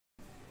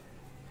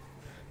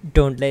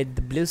Don't let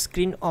the blue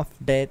screen of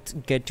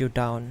death get you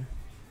down.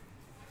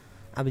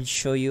 I will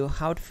show you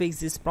how to fix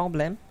this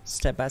problem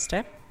step by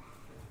step.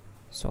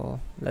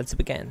 So let's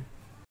begin.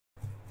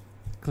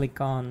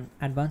 Click on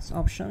Advanced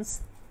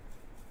Options,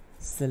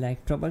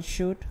 select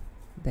Troubleshoot,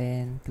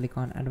 then click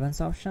on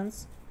Advanced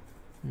Options.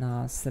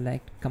 Now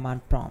select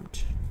Command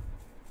Prompt.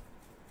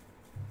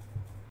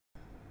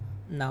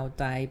 Now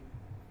type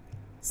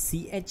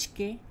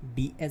chkdsk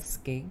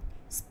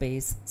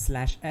space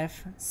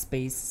 /f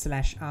space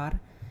 /r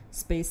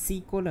space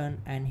c :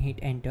 and hit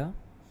enter.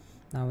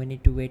 Now we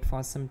need to wait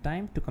for some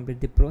time to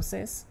complete the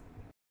process.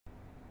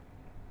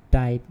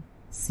 Type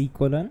c :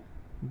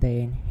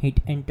 then hit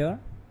enter.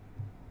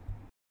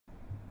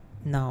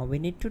 Now we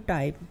need to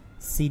type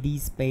cd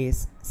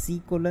space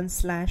c : /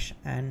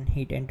 and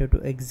hit enter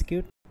to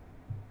execute.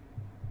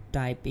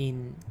 Type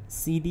in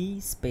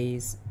cd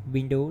space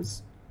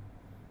Windows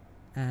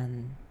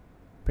and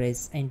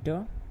press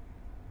enter.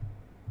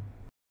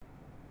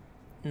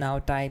 Now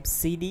type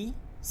cd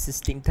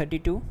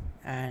system32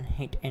 and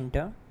hit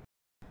enter.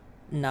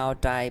 Now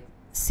type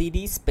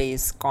cd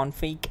space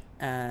config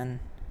and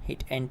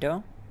hit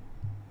enter.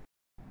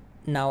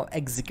 Now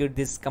execute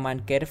this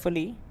command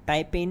carefully.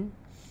 Type in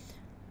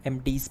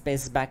md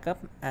space backup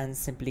and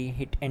simply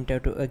hit enter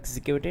to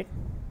execute it.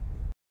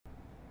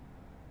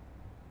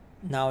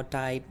 Now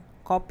type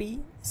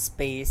copy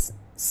space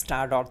 **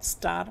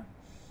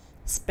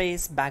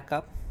 space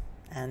backup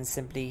and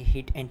simply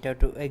hit enter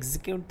to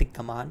execute the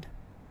command.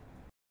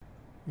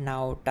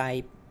 Now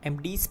type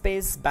md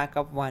space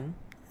backup1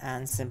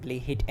 and simply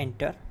hit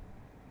enter.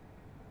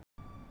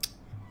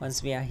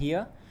 Once we are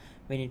here,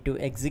 we need to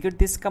execute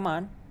this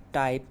command.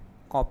 Type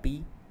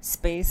copy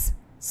space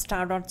 **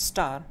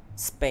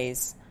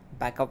 space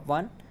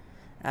backup1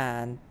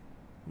 and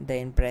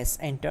then press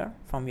enter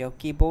from your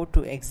keyboard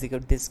to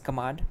execute this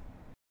command.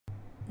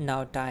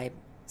 Now type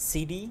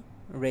cd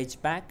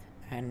regback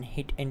and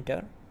hit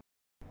enter.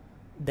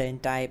 Then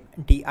type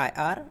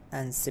dir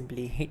and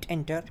simply hit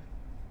enter.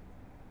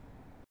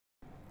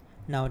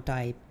 Now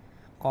type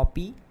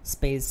copy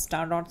space **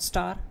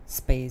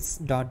 space ...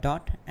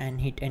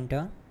 and hit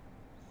enter.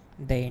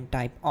 Then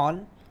type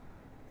all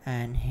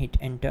and hit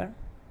enter.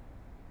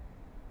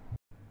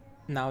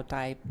 Now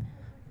type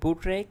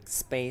bootrec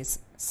space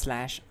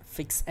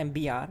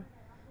 /fixmbr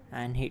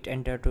and hit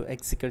enter to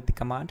execute the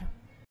command.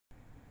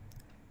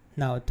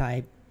 Now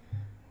type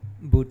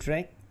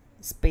bootrec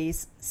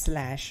space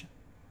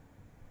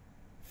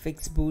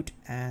 /fixboot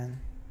and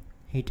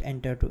hit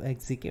enter to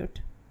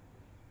execute.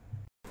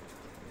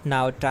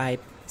 Now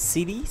type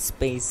cd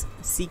space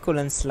c : /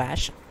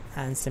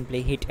 and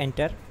simply hit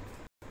enter.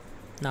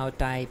 Now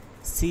type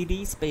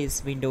cd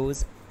space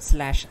Windows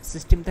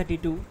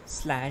 /system32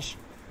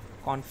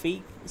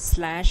 /config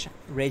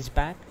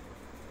 /regback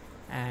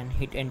and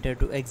hit enter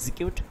to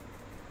execute.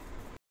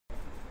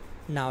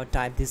 Now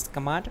type this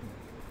command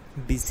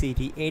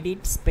bcd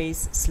edit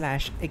space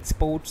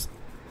 /exports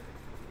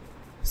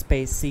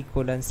space c : /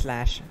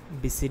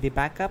 bcd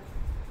backup,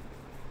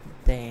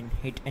 then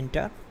hit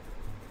enter.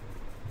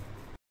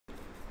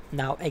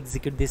 Now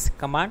execute this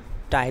command.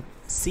 Type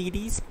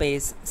cd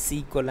space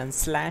c : /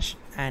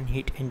 and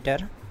hit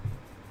enter.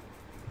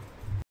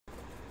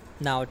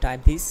 Now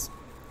type this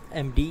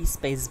md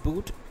space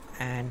boot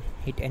and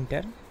hit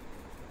enter.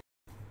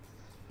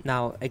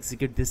 Now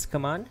execute this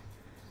command.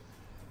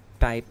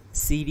 Type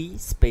cd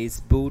space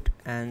boot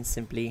and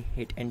simply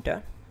hit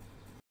enter.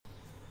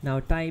 Now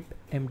type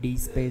md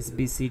space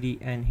bcd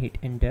and hit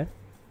enter.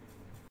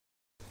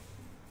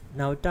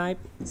 Now type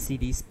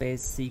cd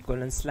space c : /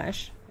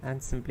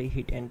 and simply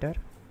hit enter.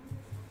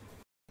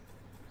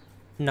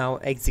 Now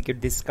execute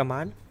this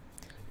command.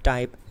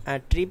 Type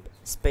attrib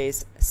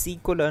space c :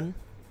 \boot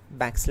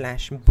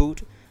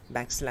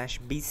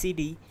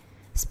 \bcd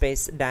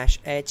space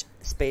 -h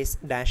space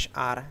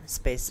 -r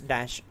space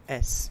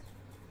 -s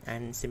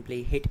and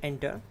simply hit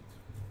enter.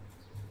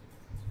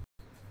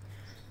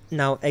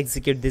 Now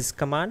execute this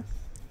command.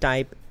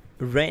 Type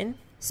ren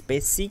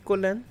space c :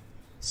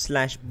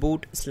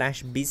 /boot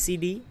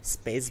 /bcd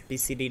space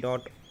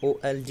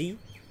bcd.olg,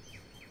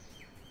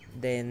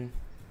 then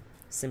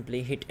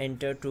simply hit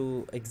enter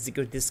to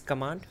execute this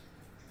command.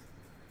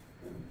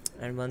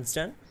 And once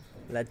done,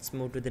 let's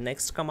move to the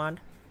next command.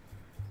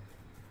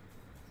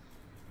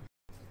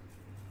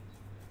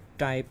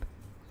 Type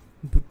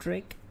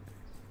bootrec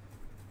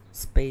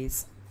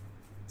space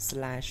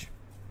 /rebuild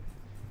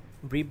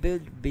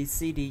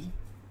bcd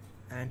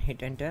and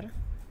hit enter.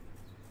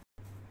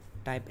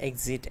 Type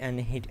exit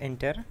and hit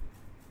enter.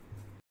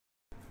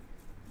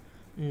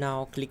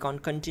 Now click on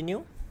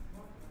continue.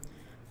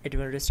 It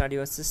will restart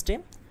your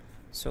system.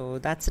 So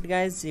that's it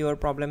guys, your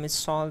problem is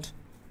solved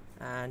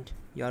and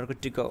you are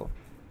good to go.